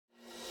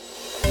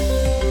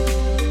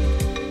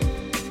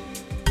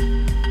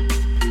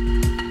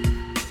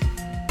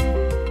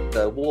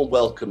warm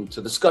welcome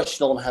to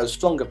discussion on how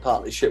stronger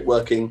partnership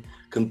working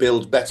can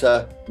build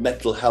better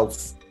mental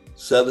health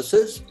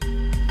services.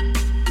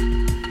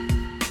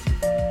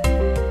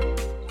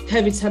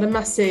 COVID's had a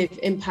massive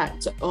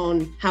impact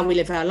on how we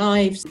live our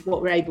lives,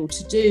 what we're able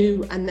to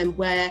do, and then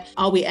where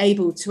are we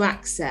able to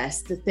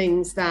access the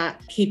things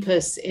that keep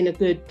us in a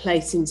good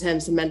place in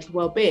terms of mental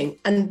well-being.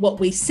 And what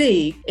we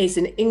see is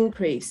an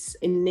increase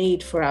in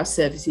need for our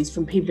services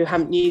from people who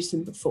haven't used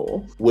them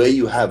before. Where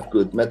you have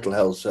good mental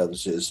health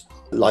services,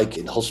 like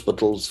in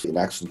hospitals, in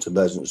accident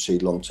emergency,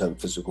 long-term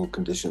physical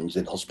conditions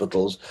in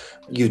hospitals,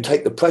 you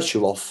take the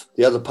pressure off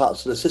the other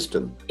parts of the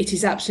system. It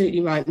is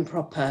absolutely right and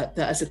proper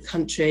that as a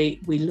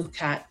country we look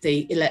at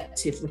the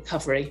elective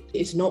recovery.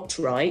 It's not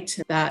right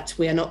that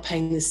we are not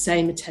paying the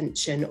same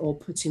attention or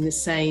putting the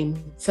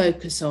same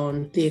focus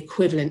on the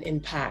equivalent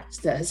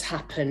impact that has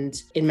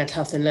happened in mental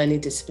health and learning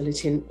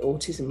disability and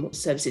autism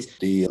services.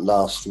 The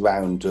last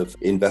round of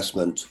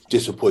investment,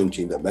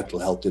 disappointing that mental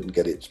health didn't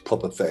get its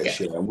proper fair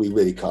share, and we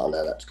really can't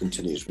allow that to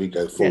continue as we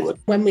go forward.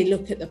 When we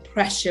look at the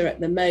pressure at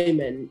the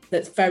moment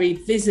that's very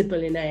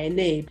visible in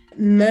A&E,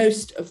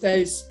 most of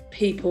those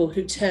people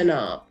who turn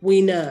up,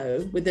 we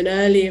know with an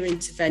earlier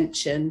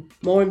intervention,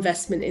 more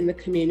investment in the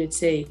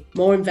community,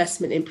 more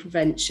investment in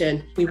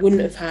prevention, we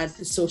wouldn't have had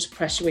the sort of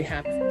pressure we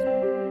have.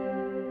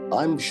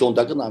 I'm Sean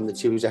Duggan, I'm the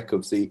Chief Executive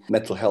of the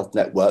Mental Health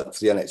Network for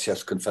the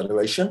NHS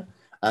Confederation,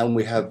 and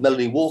we have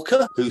Melanie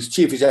Walker, who's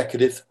Chief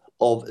Executive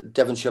of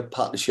Devonshire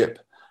Partnership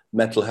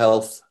Mental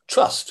Health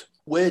Trust.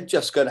 We're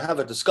just going to have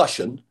a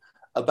discussion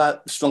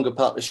about stronger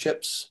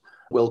partnerships.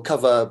 We'll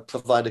cover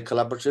provider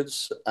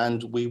collaboratives,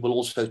 and we will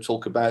also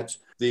talk about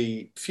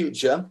the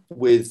future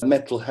with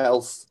mental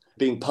health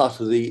being part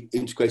of the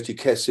integrated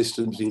care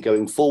systems in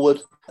going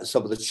forward,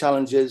 some of the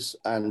challenges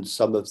and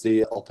some of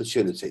the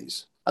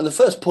opportunities. And the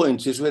first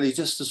point is really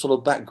just a sort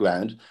of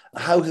background.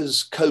 How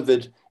has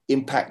COVID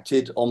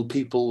impacted on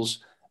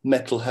people's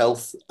mental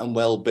health and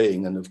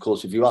well-being? And of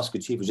course, if you ask a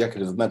Chief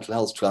Executive of Mental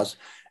Health Trust,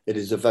 it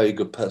is a very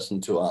good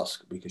person to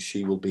ask because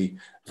she will be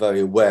very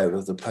aware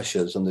of the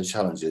pressures and the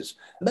challenges.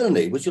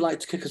 Melanie, would you like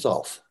to kick us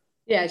off?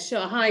 Yeah,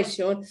 sure. Hi,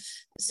 Sean.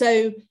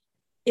 So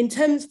in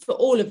terms for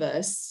all of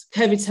us,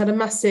 COVID's had a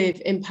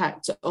massive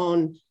impact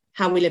on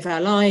how we live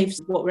our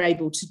lives, what we're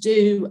able to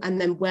do, and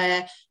then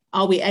where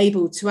are we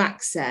able to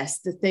access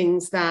the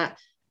things that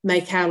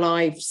make our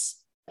lives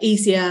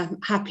easier,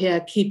 happier,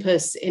 keep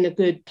us in a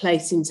good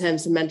place in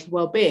terms of mental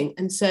well-being.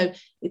 And so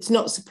it's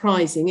not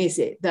surprising, is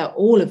it, that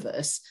all of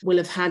us will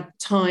have had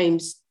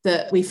times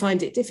that we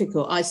find it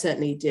difficult. I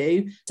certainly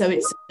do. So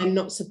it's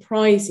not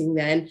surprising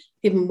then,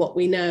 given what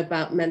we know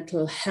about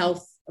mental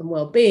health and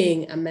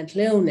well-being and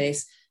mental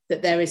illness,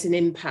 that there is an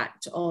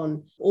impact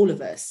on all of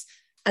us.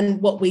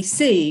 And what we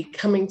see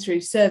coming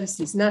through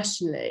services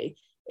nationally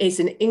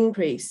is an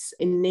increase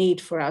in need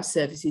for our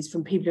services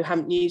from people who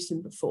haven't used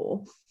them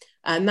before.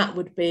 And that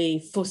would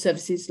be for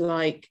services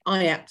like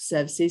IAPT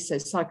services, so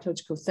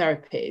psychological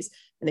therapies.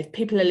 And if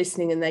people are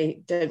listening and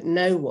they don't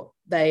know what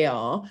they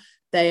are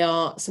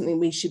something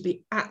we should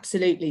be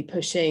absolutely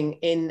pushing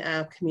in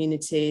our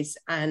communities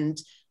and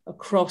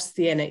across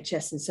the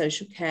NHS and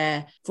social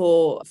care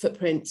for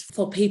footprints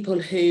for people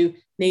who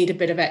need a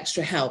bit of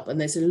extra help. And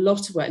there's a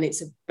lot of work, and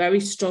it's a very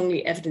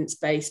strongly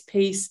evidence-based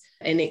piece,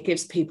 and it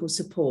gives people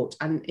support.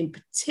 And in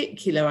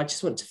particular, I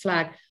just want to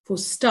flag for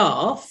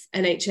staff,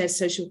 NHS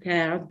social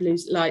care, blue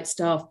light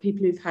staff,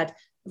 people who've had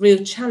a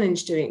real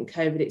challenge during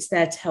COVID, it's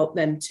there to help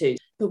them too.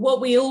 But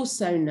what we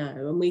also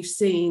know, and we've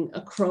seen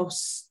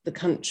across the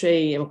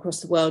country and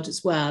across the world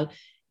as well,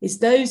 is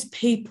those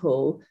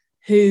people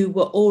who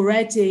were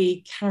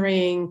already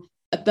carrying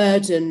a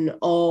burden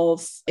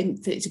of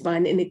inflicted by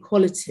an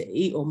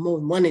inequality or more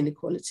than one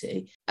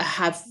inequality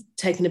have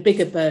taken a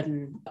bigger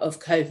burden of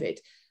COVID.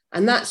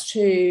 And that's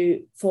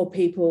true for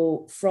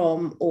people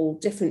from all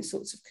different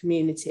sorts of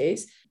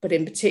communities. But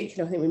in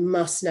particular, I think we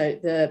must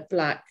note the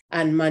Black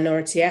and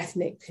minority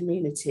ethnic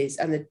communities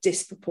and the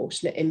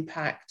disproportionate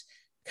impact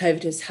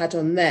COVID has had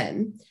on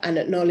them and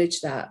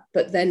acknowledge that.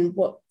 But then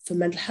what for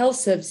mental health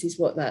services,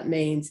 what that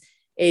means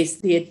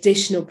is the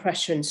additional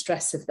pressure and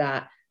stress of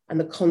that and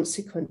the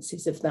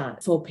consequences of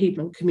that for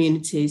people and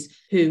communities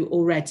who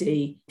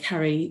already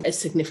carry a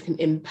significant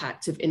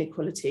impact of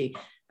inequality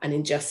and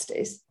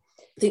injustice.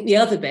 I think the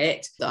other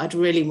bit that I'd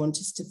really want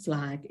us to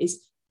flag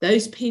is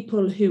those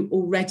people who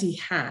already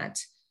had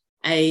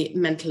a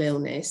mental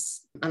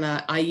illness, and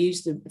I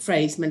use the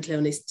phrase mental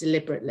illness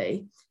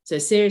deliberately, so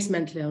serious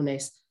mental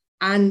illness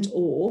and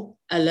or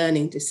a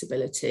learning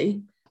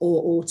disability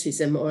or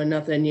autism or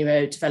another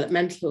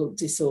neurodevelopmental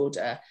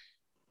disorder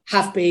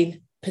have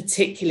been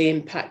particularly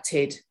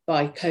impacted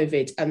by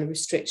COVID and the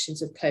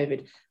restrictions of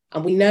COVID.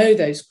 And we know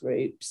those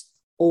groups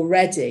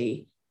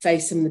already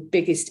face some of the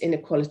biggest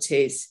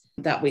inequalities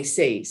that we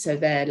see. So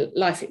their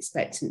life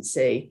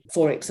expectancy,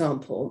 for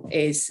example,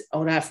 is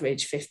on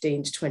average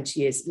 15 to 20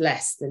 years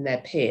less than their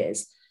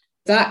peers.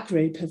 That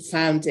group have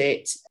found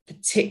it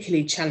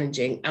particularly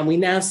challenging. And we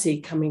now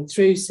see coming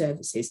through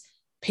services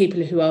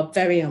people who are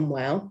very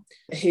unwell,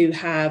 who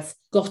have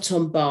got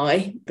on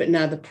by, but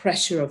now the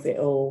pressure of it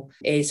all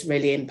is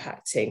really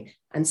impacting.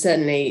 And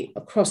certainly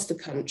across the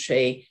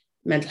country,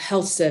 mental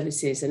health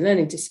services and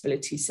learning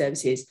disability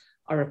services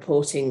are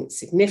reporting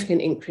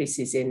significant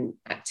increases in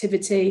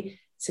activity,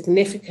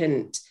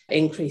 significant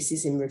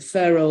increases in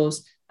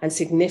referrals, and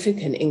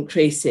significant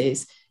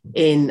increases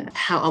in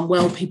how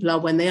unwell people are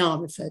when they are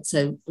referred.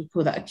 So we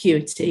call that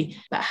acuity,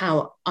 but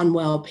how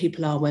unwell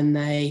people are when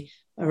they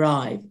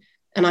arrive.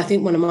 And I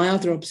think one of my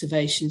other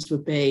observations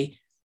would be,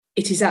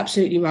 it is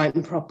absolutely right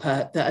and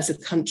proper that as a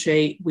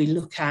country, we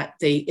look at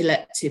the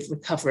elective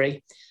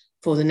recovery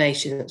for the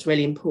nation. That's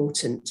really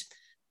important.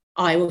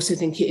 I also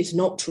think it is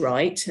not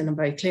right, and I'm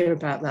very clear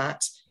about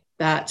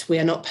that we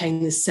are not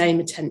paying the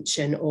same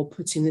attention or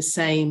putting the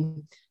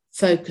same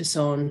focus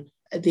on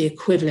the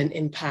equivalent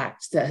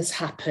impact that has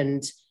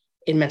happened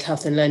in mental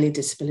health and learning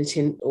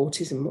disability and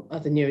autism,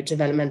 other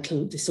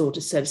neurodevelopmental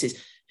disorder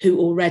services, who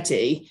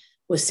already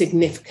were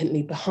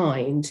significantly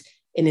behind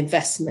in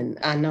investment.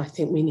 And I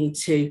think we need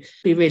to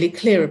be really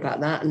clear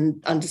about that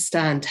and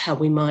understand how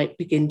we might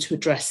begin to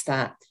address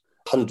that.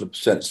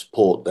 100%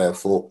 support there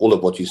for all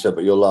of what you said,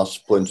 but your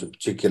last point in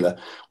particular,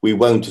 we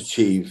won't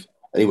achieve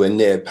anywhere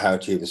near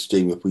parity of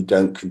esteem if we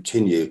don't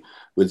continue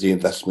with the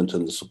investment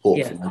and the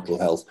support for mental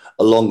health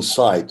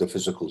alongside the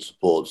physical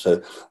support.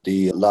 So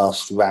the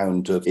last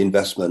round of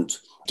investment,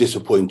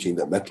 disappointing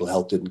that mental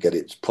health didn't get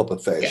its proper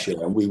fair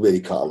share, and we really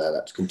can't allow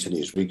that to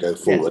continue as we go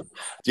forward.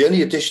 The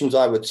only additions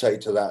I would say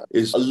to that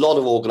is a lot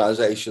of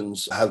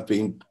organisations have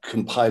been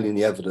compiling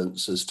the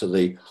evidence as to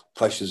the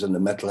pressures in the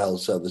mental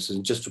health services.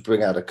 And just to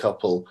bring out a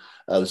couple,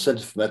 the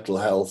Centre for Mental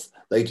Health,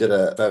 they did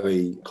a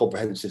very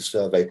comprehensive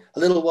survey a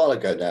little while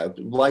ago now,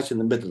 right in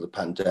the middle of the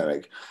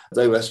pandemic.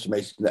 They were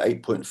estimating that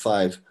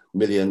 8.5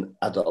 million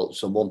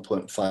adults and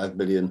 1.5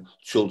 million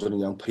children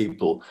and young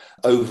people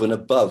over and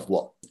above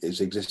what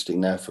is existing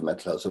now for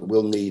mental health, and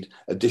will need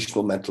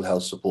additional mental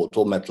health support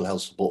or mental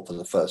health support for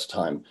the first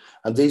time.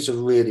 And these are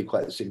really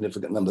quite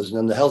significant numbers. And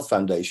then the Health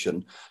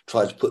Foundation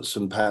tried to put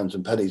some pounds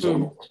and pennies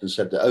on it and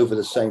said that over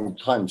the same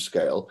time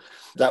scale,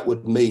 that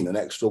would mean an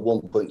extra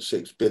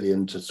 1.6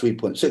 billion to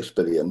 3.6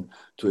 billion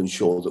to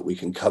ensure that we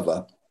can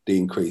cover the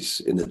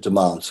increase in the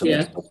demand.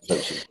 You're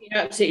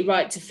absolutely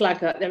right to flag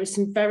that. There is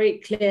some very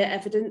clear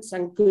evidence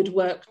and good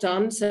work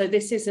done. So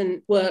this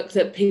isn't work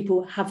that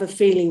people have a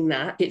feeling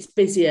that it's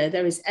busier.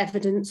 There is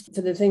evidence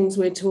for the things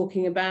we're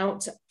talking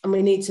about, and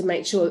we need to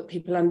make sure that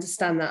people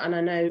understand that. And I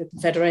know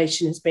the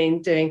Federation has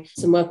been doing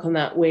some work on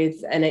that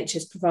with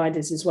NHS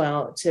providers as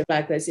well to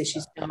flag those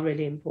issues that are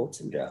really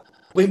important. Yeah.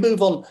 We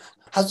move on.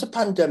 Has the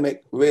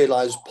pandemic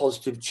realised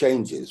positive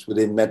changes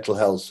within mental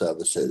health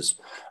services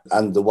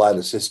and the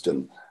wider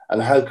system?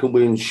 And how can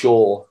we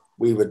ensure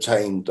we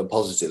retain the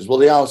positives? Well,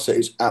 the answer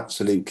is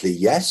absolutely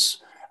yes.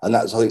 And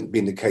that's, I think,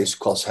 been the case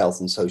across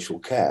health and social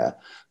care.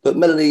 But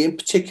Melanie, in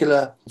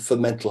particular for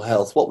mental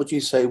health, what would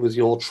you say with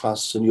your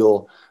trusts and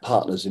your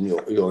partners in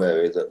your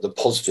area, the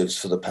positives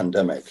for the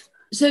pandemic?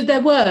 So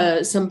there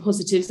were some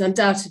positives,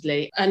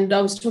 undoubtedly. And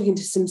I was talking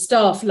to some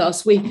staff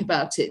last week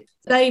about it.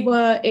 They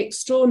were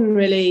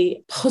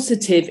extraordinarily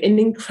positive in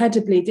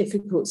incredibly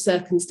difficult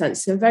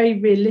circumstances, a very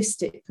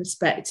realistic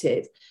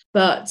perspective,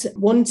 but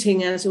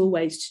wanting, as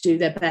always, to do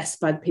their best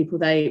by the people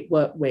they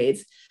work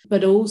with,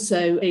 but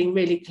also being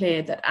really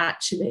clear that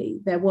actually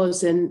there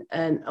was an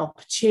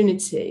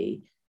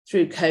opportunity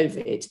through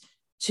COVID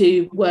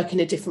to work in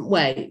a different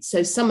way.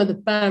 So some of the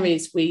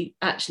barriers we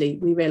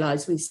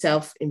realised we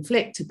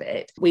self-inflict a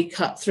bit, we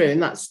cut through,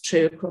 and that's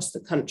true across the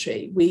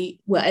country. We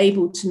were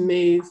able to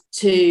move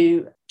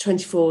to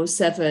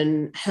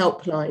 24/7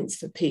 helplines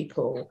for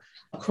people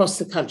across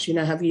the country,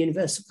 now have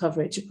universal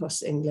coverage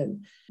across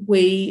England.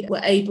 We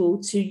were able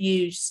to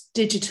use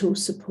digital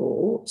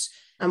support,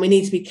 and we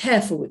need to be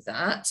careful with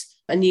that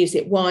and use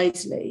it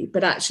wisely.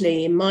 But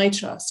actually in my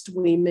trust,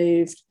 we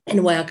moved in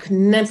a way I could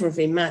never have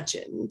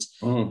imagined.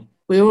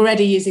 We're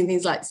already using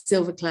things like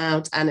Silver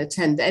Cloud and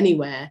Attend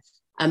Anywhere,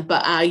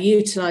 but our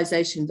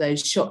utilisation of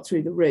those shot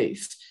through the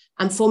roof.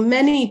 And for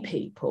many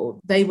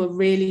people, they were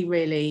really,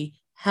 really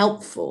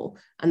helpful,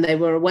 and they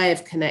were a way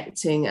of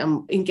connecting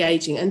and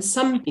engaging. And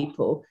some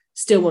people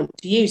still want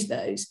to use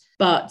those,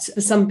 but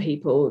for some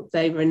people,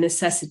 they were a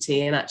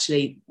necessity, and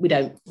actually we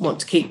don't want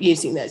to keep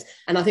using those.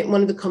 And I think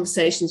one of the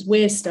conversations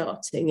we're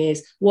starting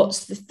is,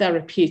 what's the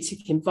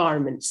therapeutic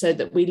environment, so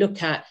that we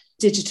look at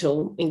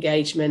digital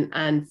engagement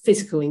and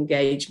physical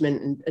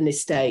engagement and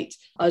estate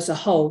as a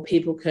whole.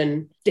 People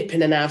can dip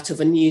in and out of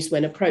and use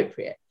when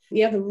appropriate.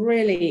 The other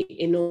really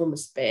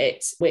enormous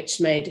bit, which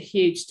made a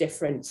huge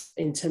difference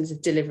in terms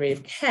of delivery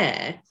of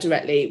care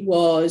directly,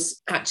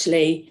 was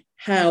actually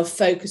how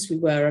focused we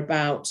were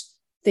about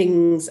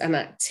things and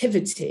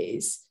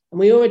activities. And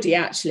we already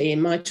actually,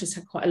 in my trust,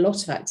 had quite a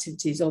lot of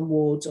activities on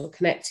wards or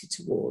connected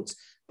to wards,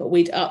 but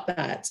we'd up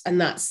that, and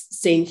that's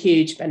seen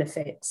huge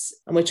benefits.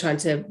 And we're trying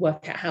to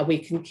work out how we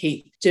can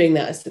keep doing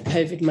that as the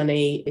COVID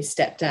money is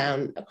stepped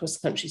down across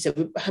the country. So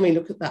we're having a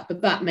look at that,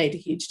 but that made a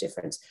huge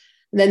difference.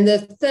 And then the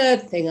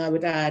third thing I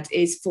would add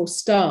is for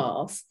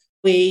staff,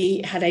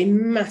 we had a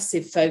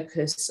massive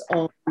focus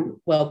on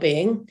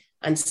wellbeing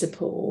and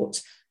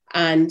support,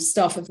 and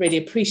staff have really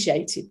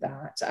appreciated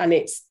that. And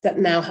it's that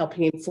now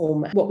helping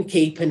inform what we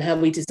keep and how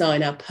we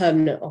design our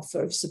permanent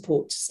offer of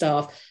support to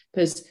staff,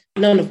 because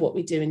none of what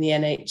we do in the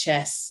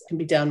NHS can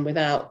be done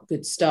without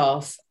good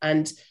staff.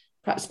 And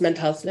perhaps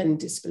mental health, learning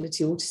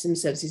disability, autism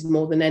services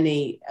more than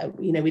any,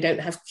 we don't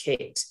have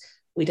kit,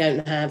 we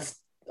don't have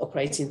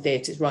operating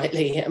theatres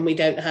rightly, and we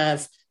don't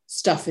have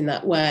stuff in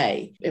that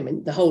way. I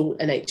mean, the whole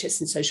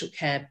NHS and social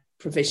care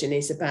provision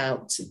is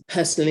about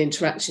personal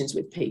interactions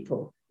with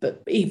people,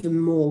 but even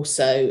more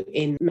so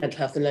in mental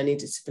health and learning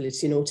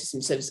disability and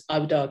autism service, I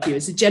would argue,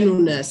 as a general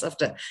nurse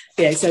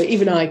so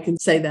even I can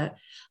say that.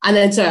 And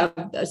then, so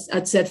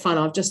I'd said, fine,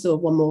 I've just thought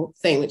of one more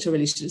thing, which I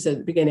really should have said at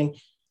the beginning.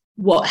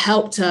 What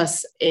helped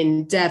us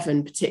in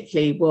Devon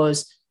particularly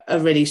was a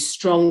really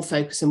strong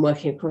focus on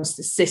working across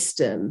the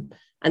system.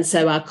 And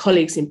so our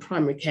colleagues in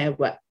primary care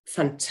were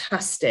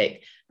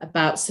fantastic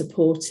about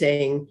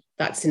supporting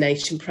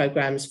vaccination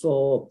programs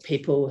for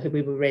people who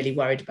we were really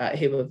worried about,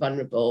 who were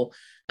vulnerable.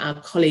 Our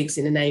colleagues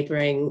in a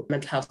neighbouring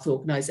mental health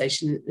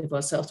organisation, Live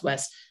Well South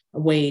West,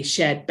 we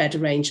shared bed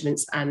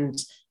arrangements and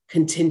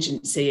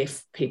contingency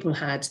if people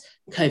had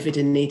COVID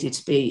and needed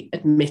to be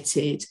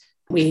admitted.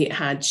 We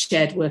had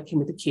shared working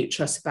with Acute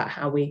Trust about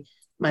how we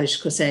managed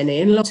across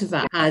A&E, and a lot of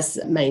that has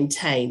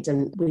maintained,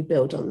 and we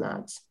build on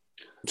that.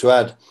 To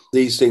add,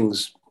 these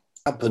things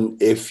happen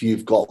if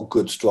you've got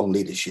good, strong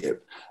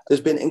leadership.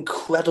 There's been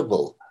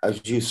incredible,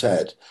 as you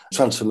said,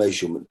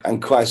 transformation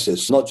and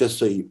crisis, not just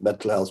the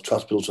mental health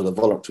trust, but also the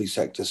voluntary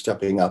sector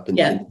stepping up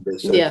into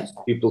this. So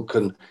people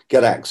can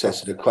get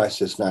access to the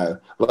crisis now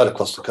right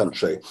across the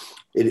country.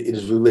 It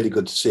is really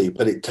good to see,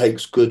 but it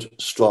takes good,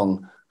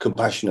 strong,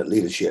 compassionate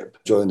leadership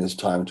during this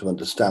time to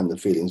understand the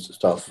feelings of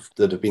staff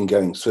that have been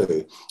going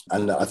through.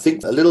 And I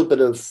think a little bit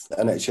of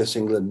NHS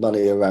England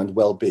money around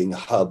wellbeing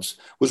hubs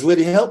was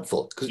really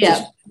helpful,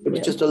 because it was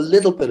just a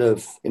little bit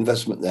of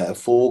investment there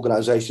for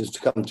organisations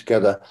to come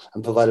together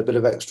and provide a bit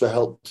of extra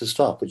help to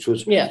staff, which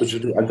was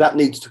and that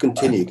needs to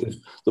continue,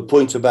 because the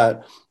point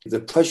about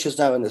the pressures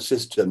now in the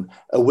system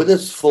are with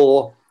us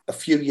for a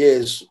few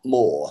years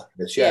more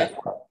this year.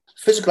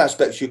 Physical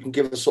aspects, you can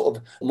give a sort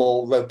of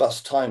more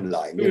robust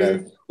timeline.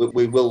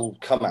 We will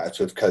come out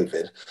of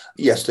COVID.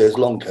 Yes, there's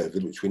long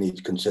COVID, which we need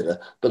to consider,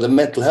 but the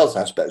mental health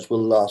aspects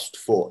will last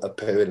for a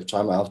period of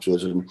time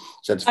afterwards. And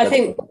I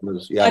think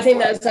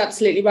that's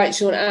absolutely right,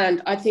 Sean.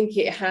 And I think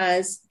it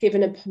has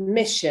given a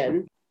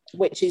permission,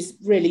 which is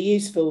really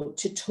useful,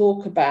 to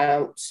talk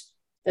about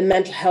the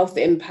mental health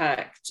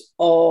impact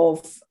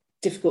of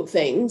difficult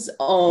things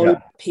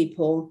on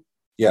people,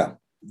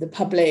 the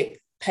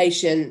public,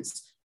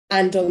 patients,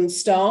 and on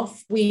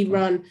staff. We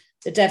run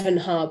the Devon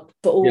Hub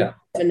for all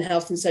Devon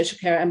health and social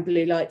care and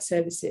blue light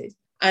services.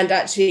 And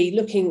actually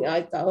looking,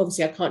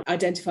 obviously I can't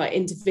identify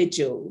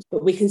individuals,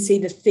 but we can see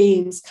the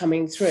themes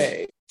coming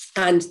through.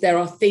 And there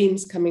are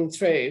themes coming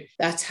through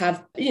that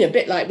have, a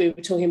bit like we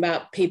were talking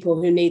about people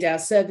who need our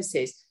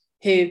services,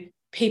 who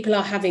people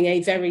are having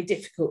a very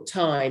difficult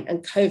time,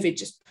 and COVID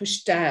just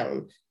pushed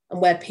down,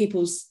 and where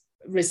people's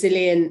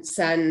resilience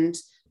and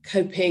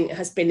coping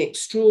has been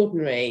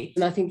extraordinary.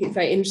 And I think it's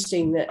very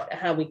interesting that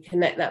how we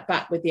connect that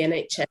back with the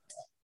NHS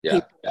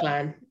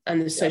plan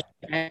and the social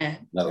care.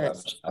 No,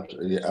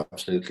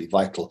 absolutely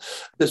vital.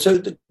 So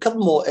a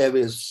couple more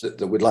areas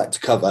that we'd like to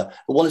cover.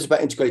 One is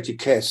about integrated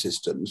care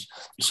systems.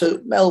 So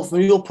Mel,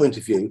 from your point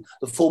of view,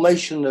 the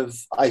formation of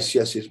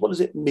ICSs, what does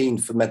it mean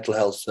for mental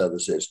health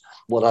services?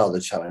 What are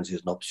the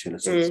challenges and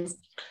opportunities?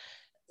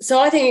 So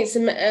I think it's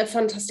a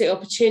fantastic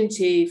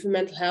opportunity for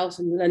mental health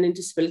and learning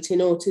disability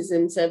and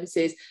autism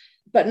services,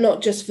 but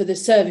not just for the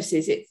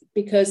services. It's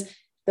because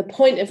the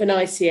point of an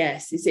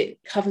ICS is it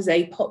covers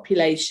a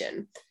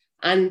population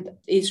and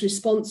is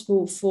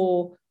responsible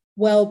for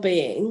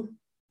well-being,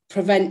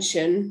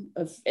 prevention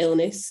of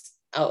illness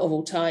of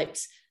all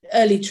types,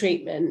 early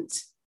treatment,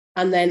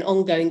 and then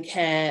ongoing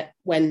care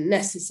when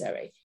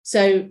necessary.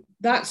 So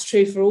that's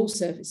true for all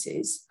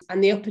services.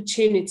 And the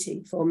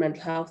opportunity for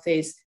mental health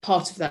is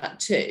part of that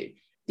too.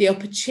 The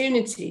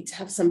opportunity to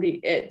have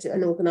somebody,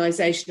 an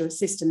organisation or a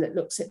system that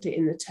looks at it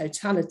in the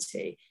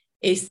totality,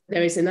 is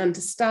there is an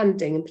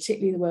understanding, and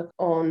particularly the work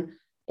on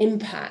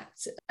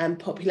impact and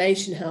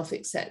population health,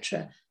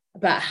 etc.,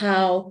 about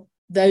how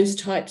those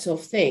types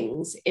of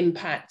things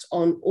impact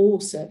on all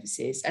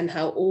services and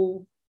how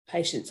all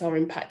patients are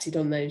impacted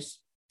on those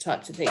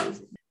types of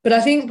things. But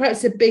I think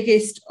perhaps the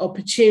biggest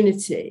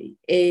opportunity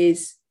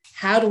is,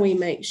 how do we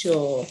make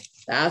sure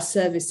that our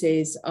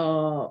services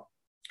are,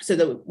 so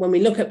that when we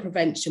look at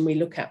prevention, we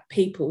look at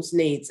people's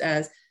needs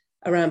as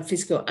around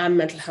physical and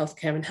mental health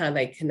care and how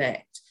they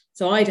connect.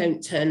 So I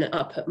don't turn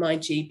up at my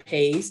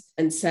GPs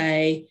and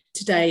say,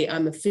 today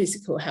I'm a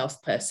physical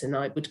health person.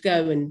 I would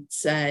go and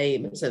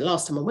say, so the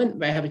last time I went,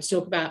 very happy to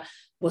talk about,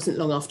 wasn't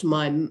long after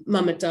my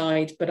mum had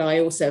died, but I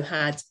also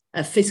had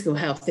a physical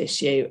health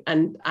issue.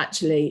 And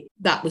actually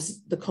that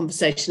was the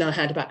conversation I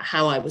had about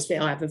how I was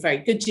feeling. I have a very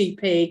good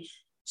GP.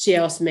 She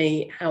asked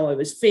me how I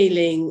was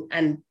feeling,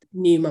 and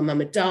knew my mum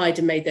had died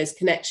and made those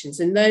connections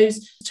and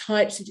those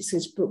types of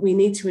discussions, but we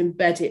need to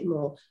embed it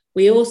more.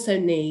 We also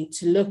need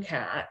to look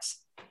at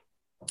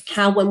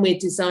how, when we're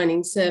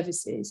designing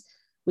services,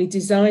 we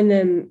design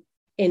them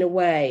in a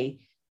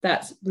way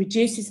that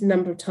reduces the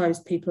number of times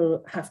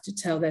people have to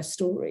tell their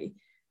story,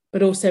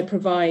 but also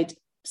provide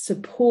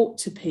support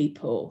to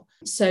people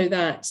so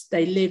that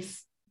they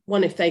live,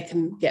 one, if they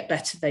can get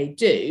better, they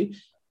do,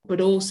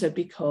 but also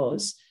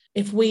because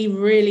if we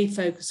really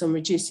focus on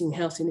reducing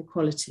health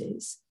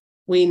inequalities,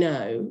 we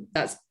know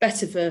that's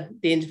better for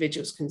the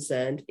individuals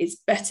concerned. It's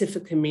better for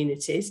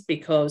communities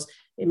because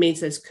it means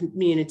those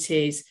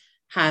communities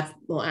have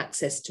more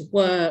access to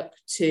work,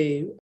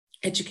 to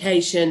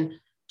education,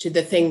 to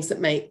the things that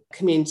make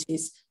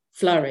communities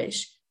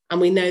flourish. And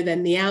we know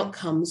then the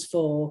outcomes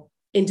for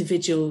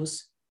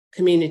individuals,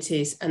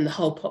 communities, and the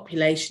whole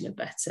population are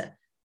better.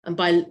 And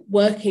by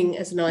working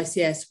as an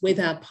ICS with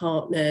our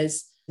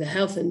partners, the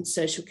health and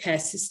social care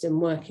system,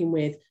 working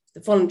with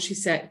the voluntary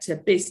sector,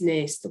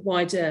 business, the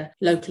wider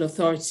local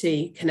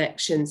authority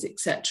connections,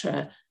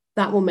 etc.,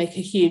 that will make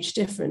a huge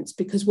difference,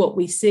 because what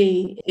we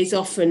see is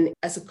often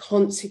as a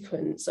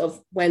consequence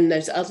of when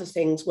those other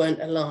things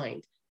weren't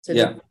aligned. So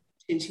the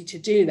opportunity to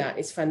do that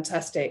is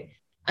fantastic.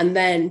 And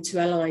then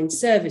to align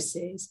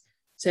services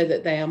so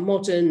that they are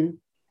modern,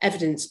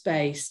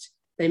 evidence-based,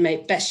 they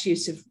make best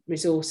use of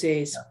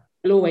resources,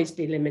 will always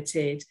be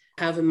limited,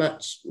 however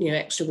much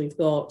extra we've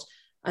got,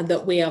 and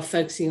that we are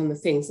focusing on the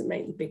things that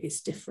make the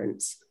biggest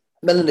difference.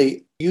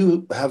 Melanie,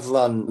 you have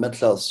run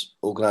mental health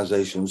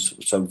organisations,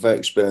 some very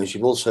experienced.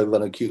 You've also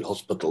run acute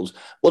hospitals.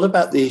 What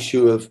about the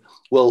issue of,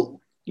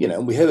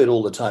 we hear it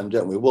all the time,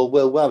 don't we? Well,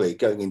 we're worried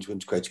going into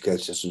integrated care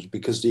systems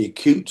because the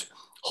acute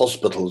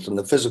hospitals and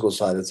the physical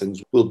side of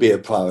things will be a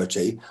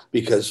priority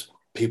because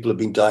people have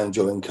been dying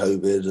during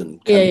COVID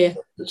and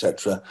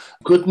etc.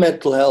 Good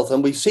mental health,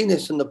 and we've seen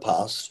this in the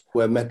past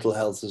where mental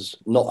health has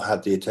not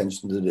had the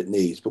attention that it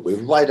needs, but we're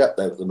right up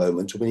there at the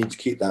moment, and we need to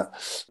keep that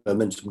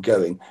momentum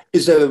going.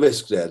 Is there a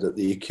risk there that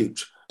the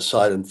acute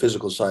side and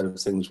physical side of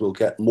things will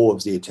get more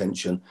of the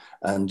attention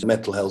and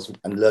mental health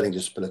and learning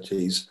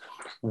disabilities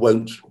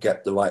won't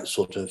get the right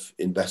sort of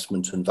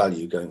investment and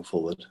value going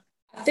forward?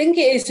 I think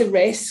it is a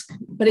risk,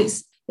 but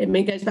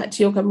it goes back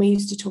to your comment. We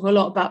used to talk a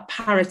lot about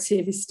parity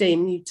of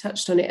esteem. You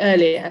touched on it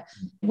earlier.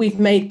 We've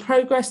made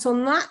progress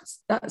on that.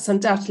 That's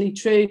undoubtedly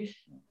true.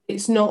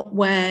 It's not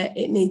where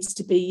it needs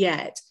to be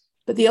yet.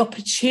 But the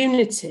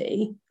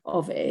opportunity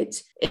of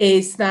it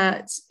is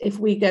that if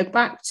we go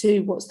back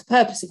to what's the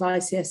purpose of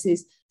ICS,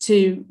 is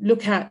to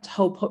look at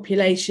whole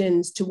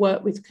populations, to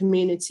work with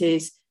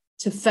communities,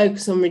 to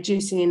focus on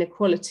reducing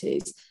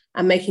inequalities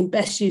and making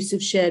best use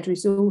of shared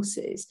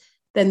resources,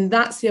 then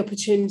that's the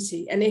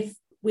opportunity. And if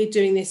we're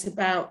doing this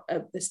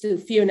there's still a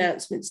few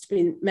announcements to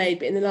be made,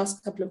 but in the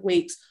last couple of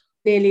weeks,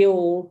 nearly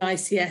all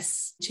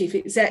ICS chief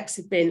execs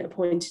have been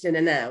appointed and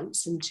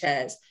announced, and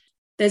chairs.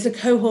 There's a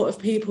cohort of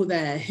people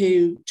there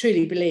who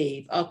truly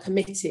believe are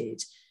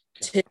committed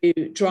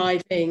to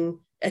driving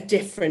a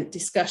different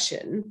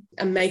discussion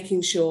and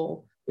making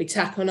sure we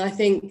tackle. And I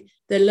think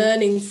the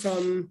learning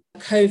from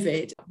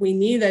COVID, we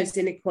knew those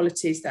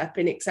inequalities that have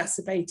been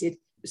exacerbated.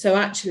 So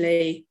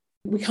actually,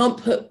 we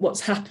can't put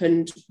what's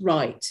happened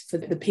right for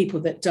the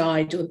people that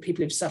died or the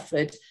people who've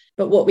suffered.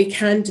 But what we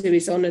can do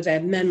is honour their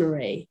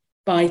memory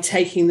by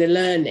taking the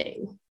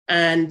learning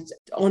and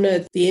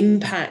honour the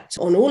impact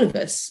on all of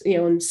us,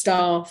 on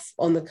staff,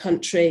 on the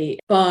country,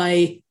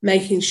 by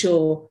making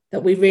sure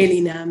that we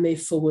really now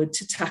move forward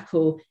to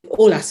tackle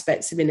all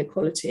aspects of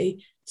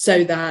inequality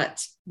so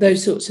that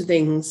those sorts of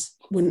things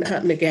wouldn't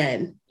happen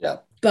again. Yeah.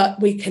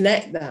 But we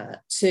connect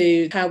that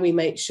to how we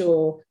make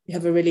sure we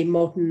have a really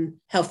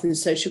modern health and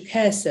social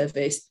care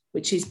service,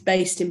 which is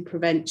based in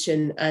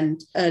prevention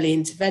and early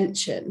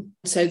intervention,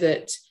 so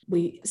that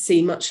we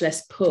see much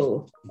less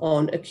pull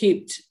on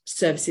acute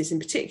services in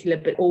particular,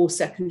 but all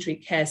secondary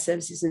care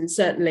services. And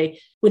certainly,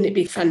 wouldn't it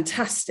be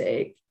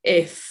fantastic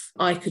if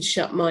I could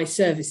shut my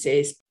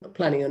services, not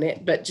planning on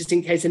it, but just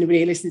in case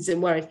anybody listens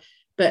and worries,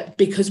 but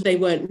because they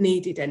weren't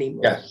needed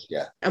anymore. Yes,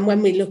 yeah. And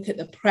when we look at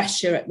the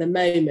pressure at the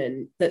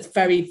moment, that's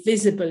very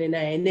visible in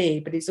A&E,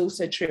 but it's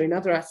also true in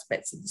other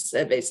aspects of the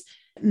service,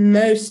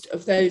 most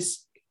of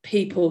those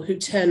people who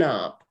turn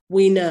up,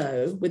 we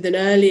know with an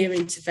earlier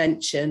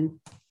intervention,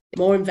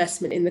 more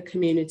investment in the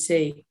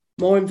community,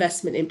 more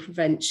investment in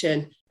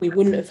prevention, we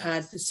wouldn't have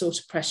had the sort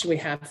of pressure we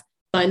have.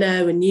 I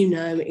know, and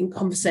in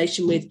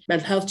conversation with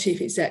mental health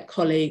chief exec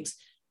colleagues,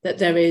 that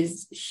there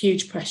is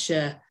huge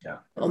pressure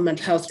on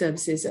mental health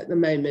services at the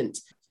moment.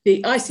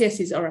 The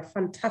ICSs are a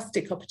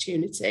fantastic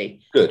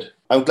opportunity. Good.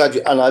 I'm glad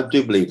and I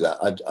do believe that.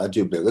 I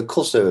do believe. Of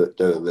course, there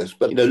are risks,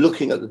 but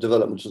looking at the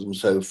development of them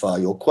so far,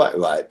 you're quite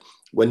right.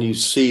 When you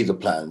see the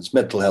plans,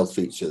 mental health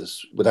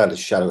features, without a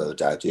shadow of a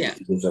doubt, it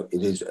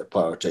is a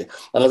priority.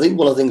 And I think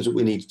one of the things that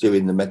we need to do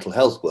in the mental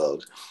health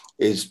world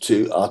is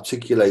to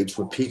articulate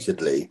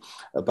repeatedly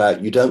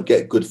about you don't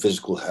get good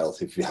physical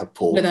health if you have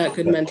poor without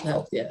good mental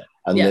health.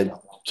 And then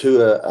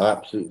two are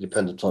absolutely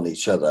dependent on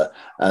each other.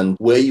 And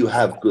where you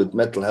have good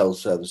mental health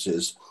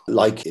services,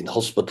 like in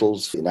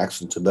hospitals, in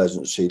accident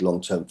emergency,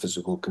 long-term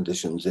physical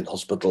conditions in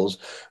hospitals,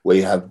 where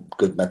you have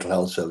good mental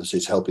health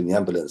services helping the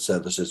ambulance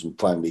services and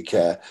primary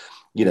care,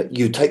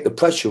 you take the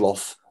pressure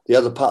off the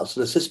other parts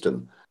of the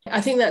system.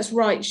 I think that's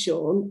right,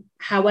 Sean.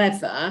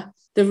 However,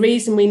 the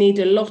reason we need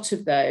a lot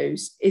of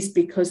those is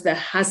because there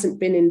hasn't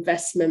been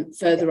investment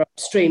further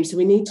upstream. So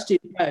we need to do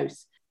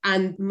both.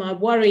 And my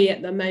worry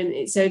at the moment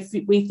is, so if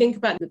we think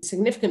about the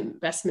significant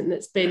investment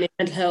that's been in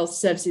mental health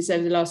services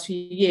over the last few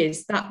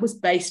years, that was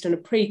based on a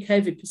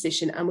pre-COVID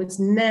position and was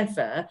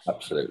never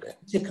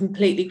to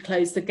completely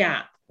close the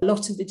gap. A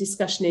lot of the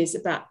discussion is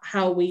about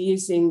how we're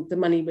using the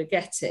money we're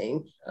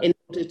getting in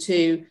order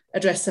to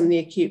address some of the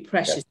acute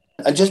pressures.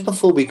 And just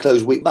before we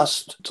close, we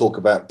must talk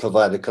about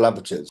provider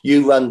collaboratives.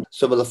 You run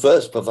some of the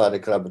first provider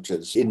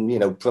collaboratives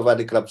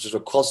provider collaboratives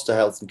across the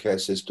health and care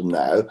system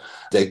now.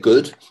 They're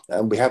good.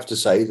 And we have to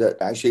say that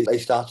actually they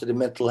started in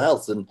mental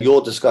health. And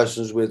your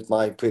discussions with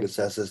my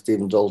predecessor,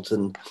 Stephen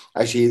Dalton,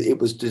 actually it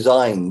was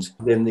designed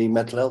in the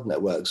mental health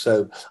network.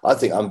 So I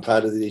think I'm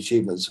proud of the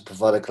achievements that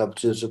provider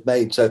collaboratives have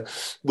made. So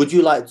would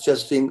you like,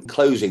 just in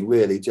closing,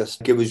 really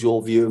just give us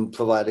your view on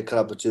provider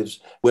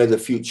collaboratives, where the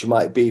future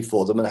might be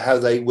for them and how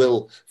they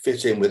will fit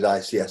in with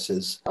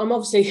ICSs? I'm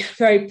obviously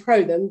very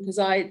pro them because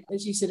I,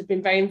 as you said, have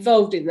been very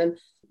involved in them.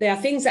 There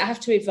are things that have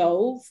to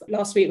evolve.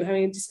 Last week, we were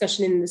having a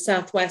discussion in the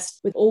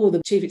Southwest with all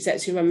the chief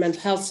executives who run mental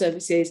health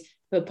services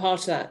who are part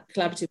of that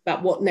collaborative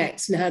about what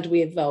next and how do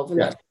we evolve.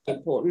 And that's really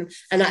important.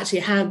 And actually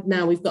how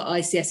now we've got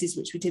ICSs,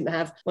 which we didn't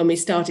have when we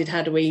started,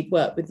 how do we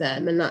work with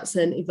them? And that's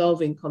an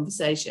evolving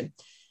conversation.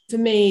 For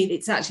me,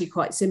 it's actually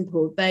quite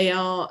simple. They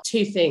are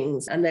two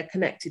things and they're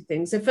connected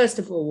things. So first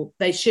of all,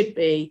 they should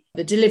be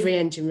the delivery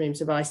engine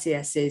rooms of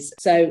ICSs.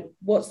 So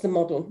what's the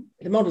model?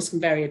 The models can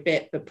vary a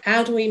bit, but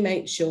how do we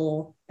make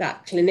sure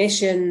that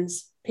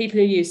clinicians, people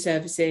who use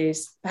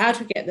services, how do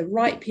we get the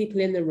right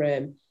people in the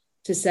room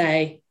to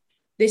say,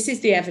 this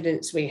is the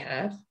evidence we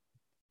have,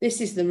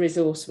 this is the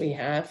resource we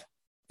have,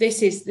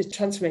 this is the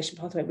transformation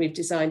pathway we've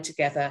designed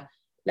together,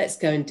 let's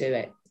go and do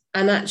it.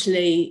 And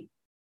actually,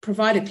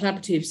 provider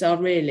collaboratives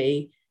are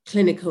really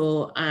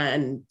clinical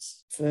and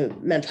for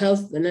mental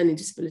health and learning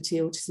disability,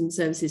 autism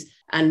services,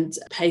 and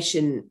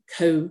patient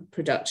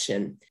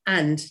co-production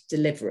and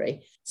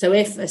delivery. So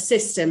if a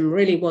system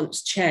really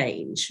wants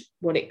change,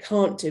 what it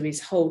can't do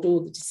is hold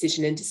all the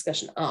decision and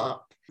discussion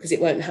up because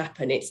it won't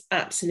happen. It's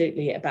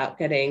absolutely about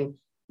getting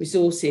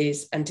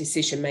resources and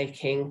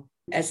decision-making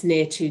as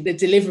near to the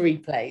delivery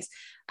place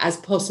as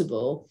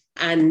possible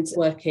and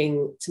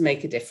working to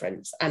make a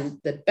difference. And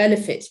the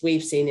benefits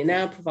we've seen in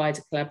our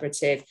provider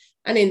collaborative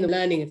and in the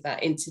learning of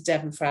that into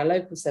Devon for our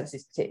local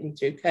services, particularly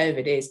through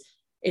COVID, is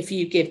if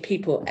you give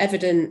people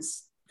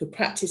evidence, good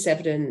practice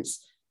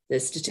evidence, the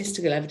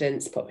statistical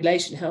evidence,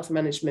 population health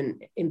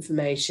management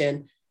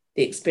information,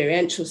 the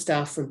experiential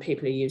stuff from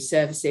people who use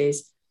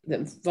services,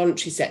 the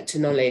voluntary sector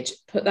knowledge,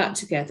 put that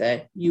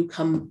together, you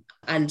come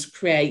and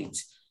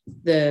create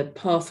the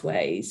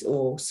pathways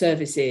or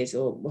services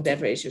or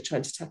whatever it is you're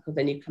trying to tackle,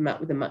 then you come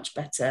out with a much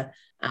better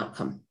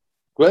outcome.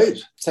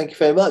 Great. Thank you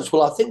very much.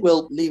 Well, I think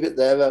we'll leave it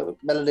there.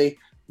 Melanie,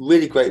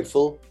 really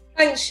grateful.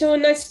 Thanks,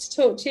 Sean. Nice to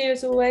talk to you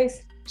as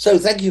always. So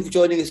thank you for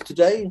joining us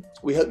today.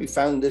 We hope you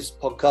found this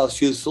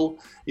podcast useful.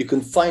 You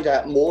can find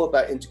out more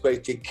about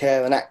integrated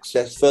care and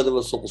access further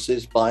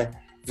resources by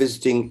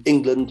visiting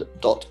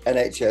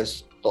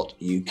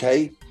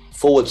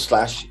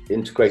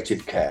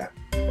england.nhs.uk/integrated care.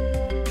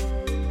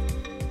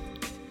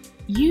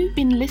 You've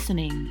been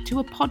listening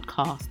to a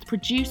podcast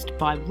produced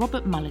by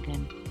Robert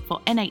Mulligan for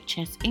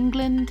NHS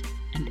England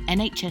and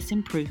NHS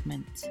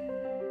Improvement.